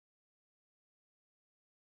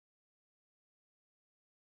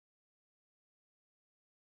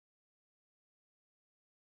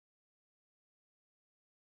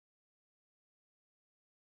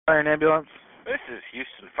Fire and ambulance. This is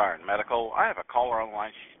Houston Fire and Medical. I have a caller on the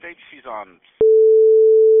line. She states she's on.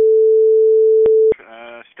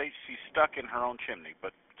 States she's stuck in her own chimney,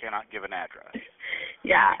 but cannot give an address.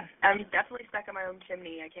 Yeah, I'm definitely stuck in my own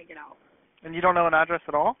chimney. I can't get out. And you don't know an address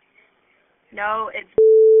at all? No, it's.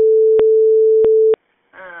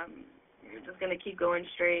 You're just gonna keep going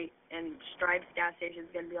straight, and Stripes gas station is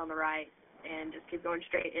gonna be on the right, and just keep going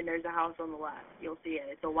straight. And there's a house on the left. You'll see it.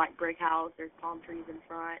 It's a white brick house. There's palm trees in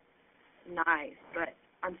front. Nice, but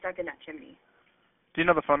I'm stuck in that chimney. Do you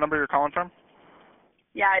know the phone number you're calling from?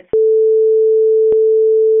 Yeah, it's.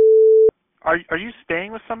 Are you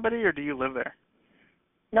staying with somebody or do you live there?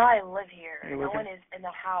 No, I live here. No one is in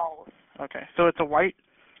the house. Okay, so it's a white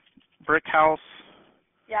brick house.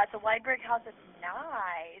 Yeah, it's a white brick house. It's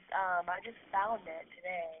nice. I just found it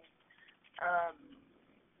today.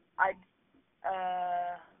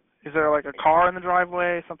 Is there like a car in the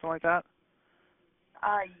driveway, something like that?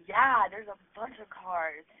 Yeah, there's a bunch of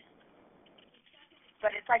cars.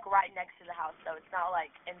 But it's like right next to the house, so it's not like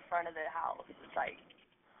in front of the house. It's like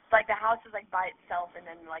the house is like by itself, and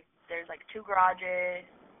then like there's like two garages,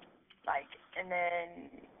 and then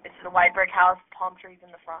it's the white brick house, palm trees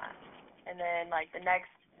in the front, and then like the next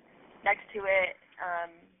to it,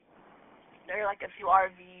 there are like a few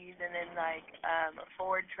RVs, and then like a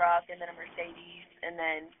Ford truck, and then a Mercedes, and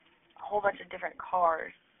then a whole bunch of different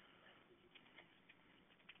cars.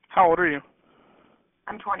 How old are you?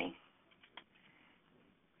 I'm 20.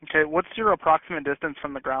 Okay, what's your approximate distance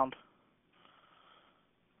from the ground?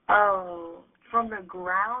 Oh, from the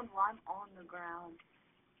ground? Well, I'm on the ground.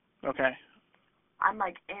 Okay. I'm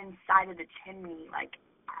like inside of the chimney. Like,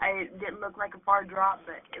 it didn't look like a far drop,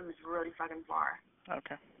 but it was really fucking far.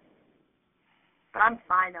 Okay. But I'm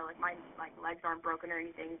fine though. Like my legs aren't broken or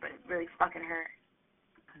anything, but it really fucking hurt.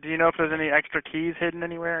 Do you know if there's any extra keys hidden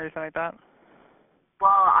anywhere or anything like that? Well,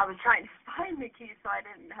 I was trying to find the keys so I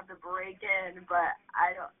didn't have to break in, but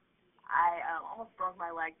I almost broke my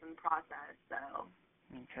legs in the process. So.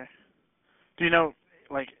 Okay. Do you know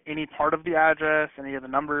like any part of the address, any of the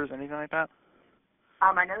numbers, anything like that?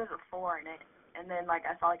 I know there's a 4 in it, and then like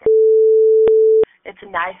I saw like it's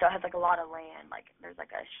nice. So it has like a lot of land. Like there's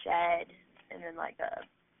like a shed, and then like it's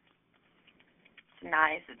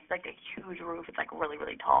nice. It's like a huge roof. It's like really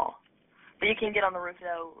really tall. But you can get on the roof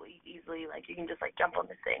though easily. Like you can just like jump on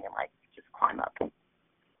this thing and like just climb up. Kind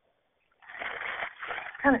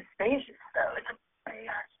of spacious though. It's a big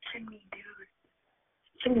ass chimney, dude.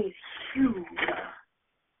 Chimney's huge.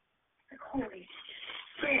 Like holy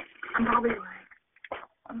shit. I'm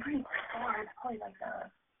pretty far. It's probably like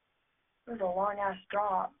there's a long ass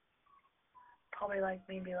drop. Probably like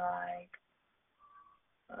maybe like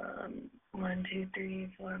 1, 2, 3,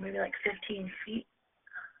 4, maybe like 15 feet.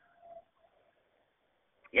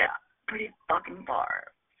 Yeah, pretty fucking far.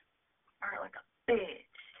 Or like a bitch.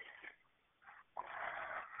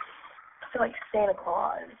 I feel like Santa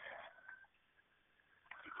Claus.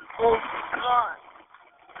 Oh God.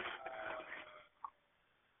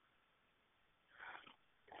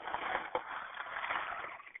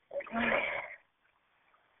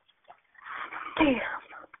 Damn.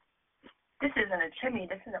 This isn't a chimney,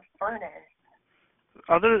 this is a furnace.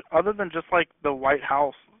 Other than just like the white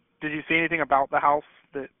house, did you see anything about the house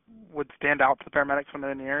that would stand out to the paramedics when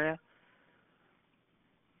they're in the area?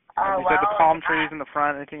 You said the palm trees in the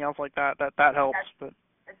front, anything else like that? That helps. But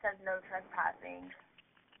it says no trespassing.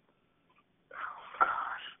 Oh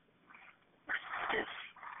gosh.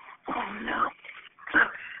 Oh no.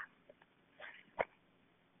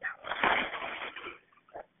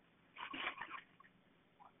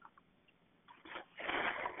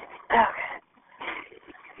 Okay.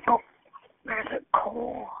 Oh, there's a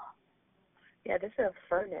coal. Yeah, this is a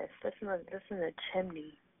furnace. This is a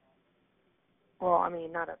chimney. Well, I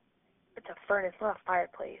mean, it's a furnace, not a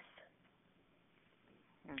fireplace.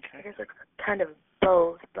 okay. I guess it's kind of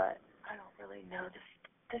both, but I don't really know.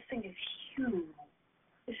 This thing is huge.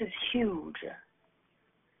 This is huge.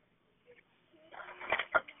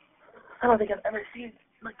 I don't think I've ever seen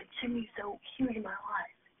like a chimney so huge in my life.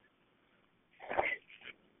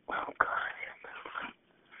 Oh God.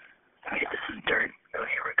 Okay, this is dirt.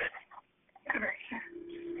 Okay, we're good. All right.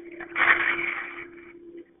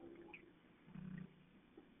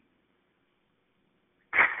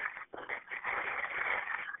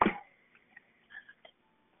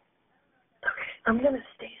 Okay, I'm gonna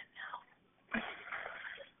stand now.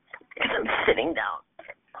 Because I'm sitting down.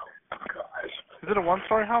 Oh gosh. Is it a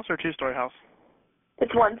 1-story house or a 2-story house?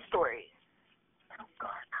 It's 1 story. Oh God,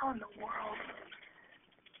 how in the world?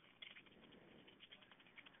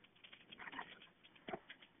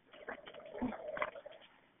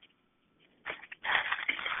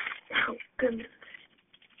 goodness.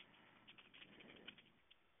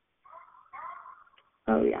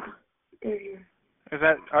 Oh, yeah. They're here.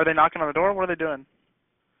 Are they knocking on the door? What are they doing?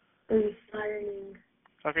 They're just sirening.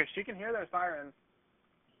 Okay, she can hear their sirens.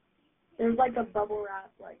 There's like a bubble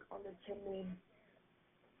wrap like on the chimney.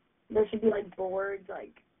 There should be like boards,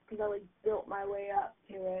 like, because I like built my way up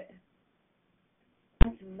to it. I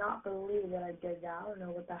cannot believe that I did that. I don't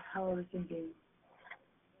know what the hell I was thinking.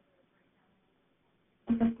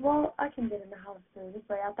 I was like, well, I can get in the house through this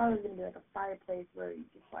way. I thought it was gonna be like a fireplace where you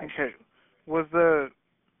just like. Okay, was the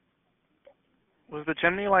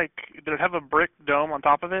chimney like? Did it have a brick dome on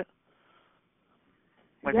top of it?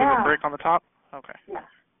 Like Yeah. was it brick on the top? Okay. Yeah.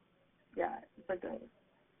 Yeah, it's like a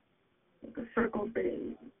circle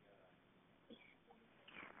thing.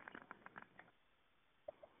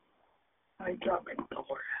 I dropped my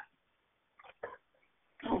door.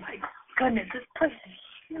 Oh my goodness, this place is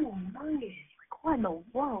so nice. Like, what in the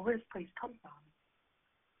world? Where does this place come from?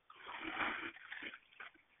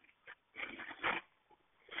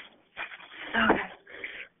 Oh,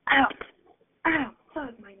 ow, ow,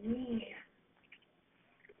 fuck my knee.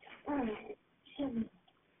 Oh, shit.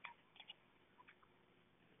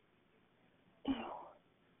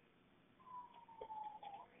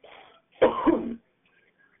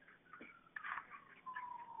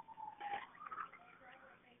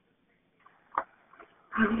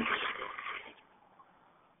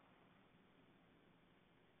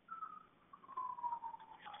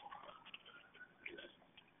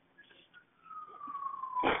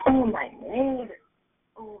 Oh my lord.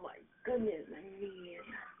 Oh my goodness, my knee.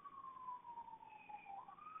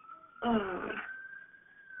 I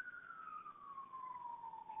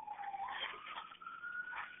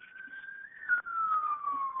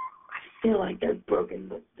feel like they're broken,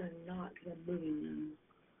 but they're not because I'm moving them.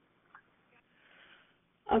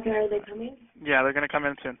 Okay, are they coming? Yeah, they're gonna come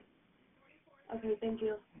in soon. Okay, thank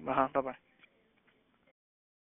you. Bye bye.